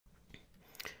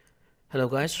Hello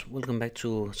guys, welcome back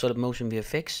to Solid Motion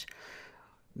VFX.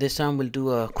 This time we'll do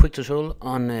a quick tutorial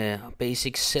on a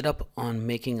basic setup on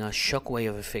making a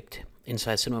shockwave effect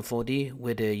inside Cinema 4D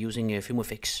with using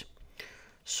FUMEFX.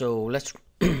 So let's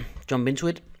jump into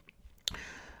it.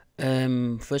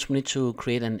 First we need to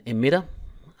create an emitter.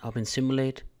 Up in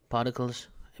Simulate, Particles,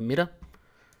 Emitter.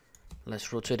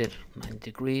 Let's rotate it 90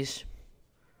 degrees.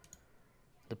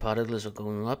 The particles are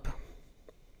going up.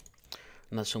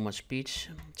 Not so much speech.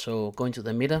 So going to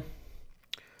the emitter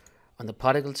on the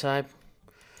particle type,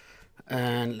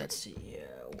 and let's see,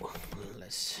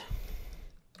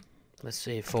 let's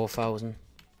say 4000,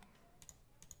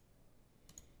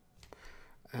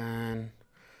 and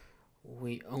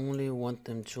we only want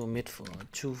them to emit for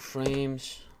 2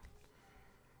 frames.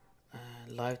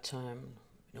 Lifetime,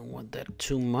 we don't want that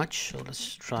too much, so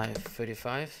let's try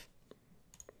 35.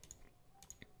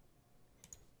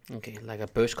 Okay, like a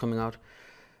burst coming out.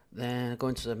 Then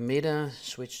going to the emitter,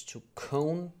 switch to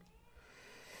cone.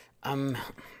 I'm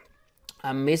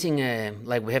missing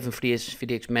like we have in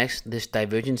 3ds Max, this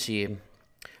divergency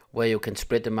where you can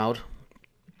spread them out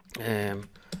a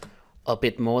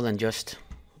bit more than just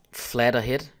flat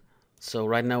ahead. So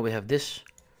right now we have this.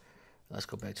 Let's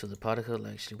go back to the particle.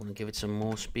 I actually want to give it some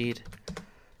more speed.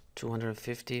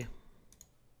 250.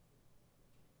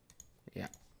 Yeah,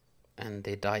 and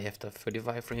they die after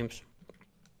 35 frames.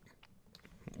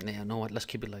 Yeah, you know what, let's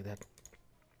keep it like that.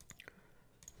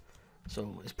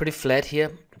 So it's pretty flat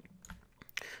here.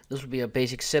 This will be a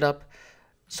basic setup.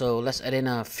 So let's add in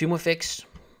a FUMEFX,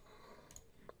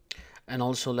 and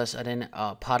also let's add in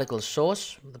a particle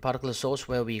source. The particle source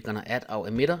where we're gonna add our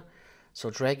emitter. So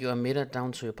drag your emitter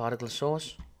down to your particle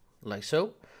source, like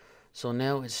so. So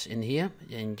now it's in here,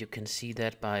 and you can see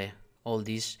that by all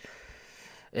these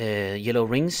yellow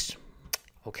rings.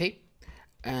 Okay,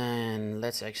 and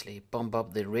let's actually bump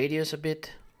up the radius a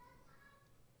bit,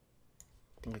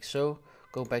 like so.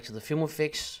 Go back to the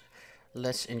FUMEFX.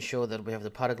 Let's ensure that we have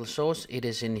the particle source. It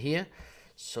is in here,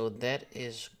 so that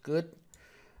is good.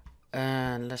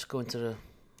 And let's go into the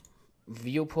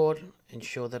viewport,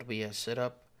 ensure that we are set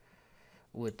up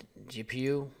with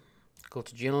GPU. Go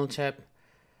to General tab,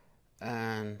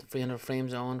 and 300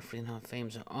 frames are on. 300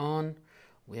 frames are on.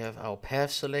 We have our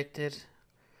path selected.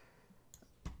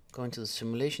 Go into the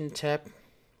Simulation tab,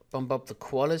 bump up the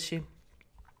quality.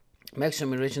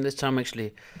 Maximum iteration this time,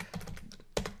 actually,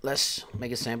 let's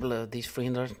make a sample of these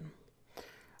 300.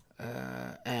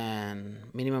 And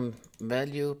minimum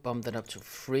value, bump that up to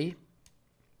 3.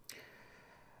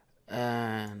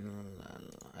 And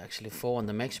actually 4 on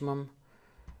the maximum.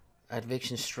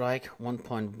 Advection strike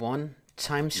 1.1.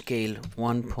 Time scale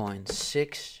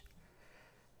 1.6.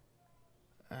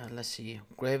 Let's see,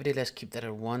 gravity, let's keep that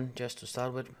at 1 just to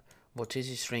start with.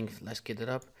 Vorticity strength, let's get it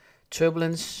up.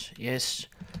 Turbulence, yes,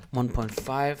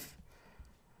 1.5.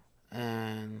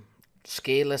 And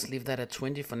scale, let's leave that at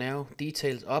 20 for now.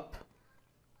 Details up.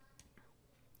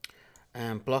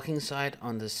 And blocking side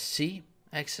on the C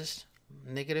axis,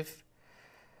 negative.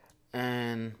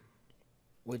 And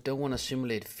we don't want to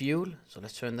simulate fuel, so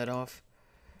let's turn that off.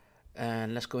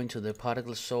 And let's go into the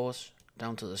particle source,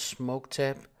 down to the smoke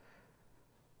tab.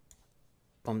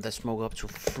 Bump that smoke up to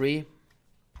 3.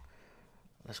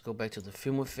 Let's go back to the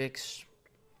FUMEFX,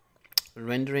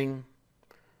 rendering,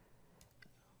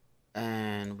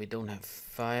 and we don't have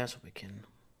fire, so we can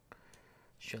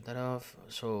shut that off.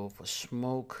 So for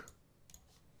smoke,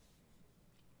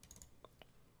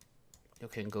 you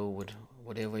can go with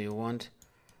whatever you want.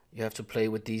 You have to play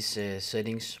with these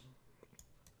settings.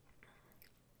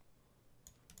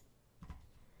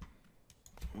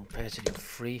 Opacity of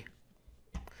 3.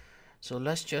 So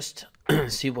let's just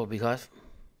see what we got.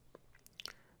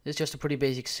 It's just a pretty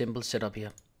basic, simple setup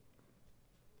here.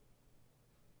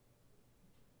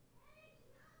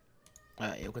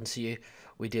 You can see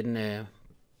we didn't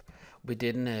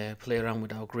play around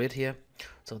with our grid here,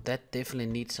 so that definitely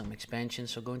needs some expansion.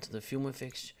 So go into the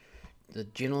FUMEFX, the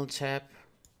General tab,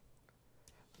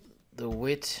 the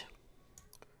width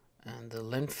and the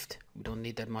length. We don't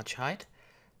need that much height.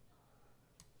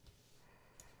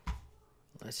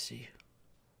 Let's see,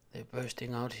 they're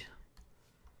bursting out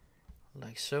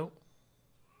like so.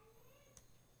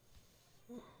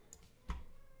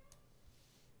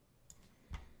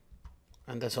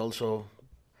 And that's also,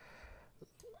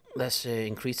 let's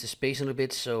increase the space a little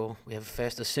bit so we have a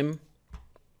faster sim.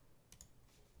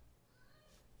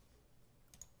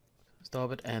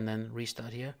 Stop it and then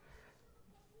restart here.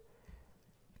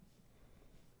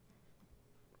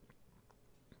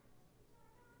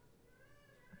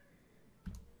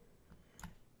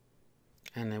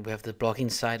 And then we have the blocking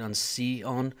side on C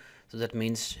on, so that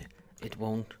means it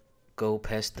won't go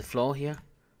past the floor here.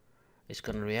 It's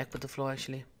gonna react with the floor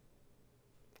actually.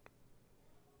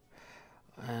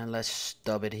 And let's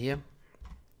stop it here.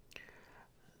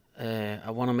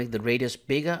 I want to make the radius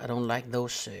bigger. I don't like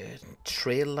those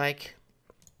trail-like.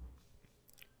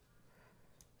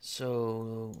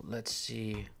 So let's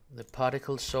see the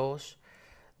particle source.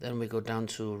 Then we go down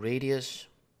to radius.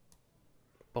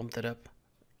 Bump that up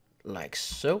like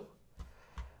so.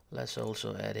 Let's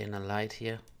also add in a light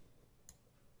here.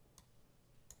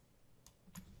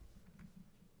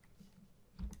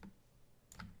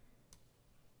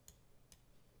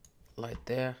 Light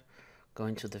there. Go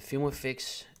into the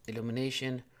FUMEFX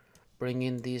illumination, bring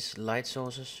in these light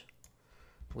sources.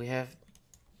 We have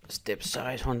step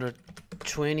size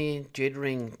 120,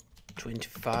 jittering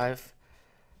 25,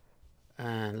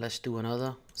 and let's do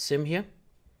another sim here.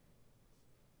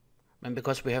 And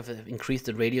because we have increased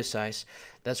the radius size,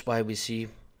 that's why we see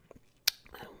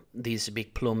these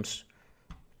big plums.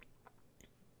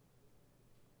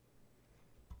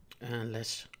 And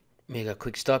let's make a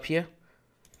quick stop here.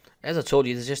 As I told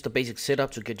you, this is just a basic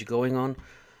setup to get you going on.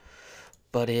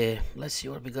 But let's see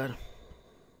what we got.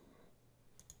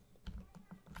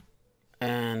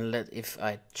 And if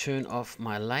I turn off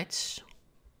my lights,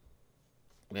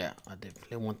 yeah, I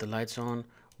definitely want the lights on.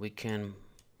 We can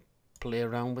play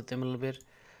around with them a little bit.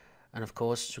 And of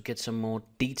course, to get some more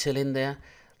detail in there,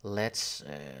 let's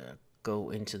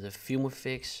go into the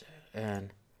FUMEFX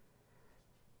and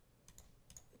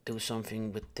do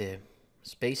something with the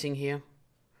spacing here.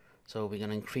 So we're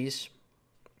gonna increase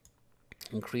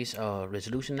our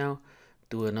resolution now.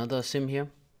 Do another sim here.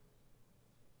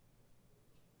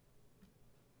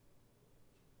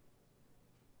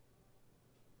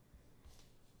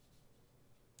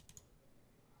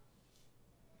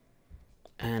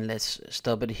 And let's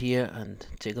stop it here and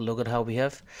take a look at how we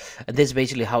have. And this is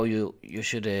basically how you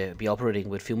should be operating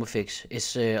with FUMEFX.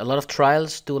 It's a lot of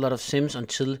trials, do a lot of sims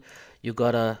until you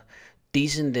got a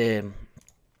decent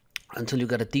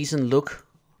look.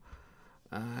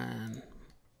 And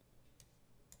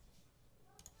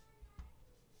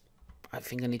I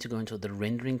think I need to go into the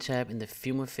rendering tab in the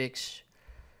FUMEFX.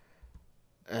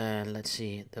 And let's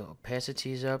see, the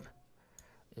opacity is up.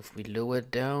 If we lower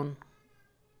it down,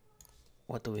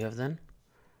 what do we have then?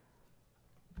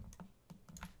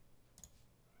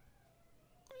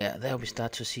 Yeah, there we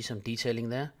start to see some detailing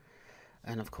there.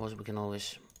 And of course we can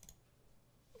always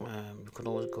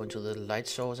go into the light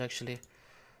source actually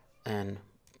and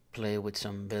play with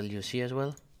some values here as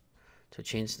well to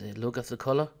change the look of the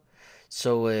color.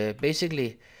 So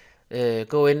basically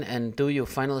go in and do your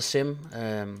final sim.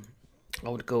 I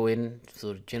would go in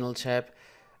to the general tab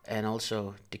and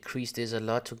also decrease this a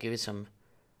lot to give it some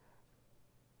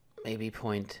maybe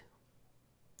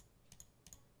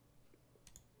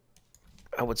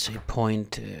I would say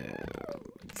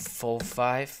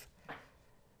 0.45.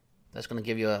 That's gonna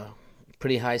give you a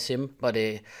pretty high sim, but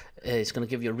it's gonna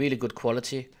give you a really good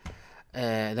quality.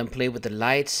 Then play with the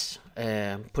lights,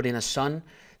 put in a sun,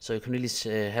 so you can really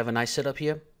have a nice setup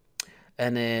here.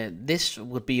 And this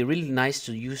would be really nice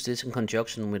to use this in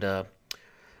conjunction with a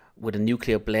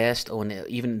nuclear blast or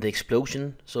even the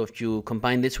explosion. So if you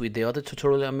combine this with the other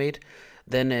tutorial I made,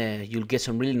 then you'll get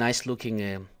some really nice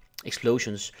looking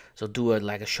explosions. So do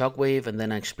like a shockwave and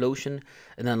then an explosion,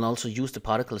 and then also use the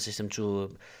particle system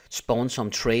to spawn some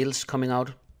trails coming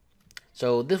out.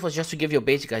 So this was just to give you a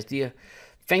basic idea.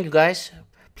 Thank you guys.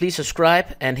 Please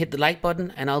subscribe and hit the like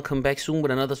button, and I'll come back soon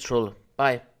with another tutorial.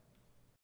 Bye.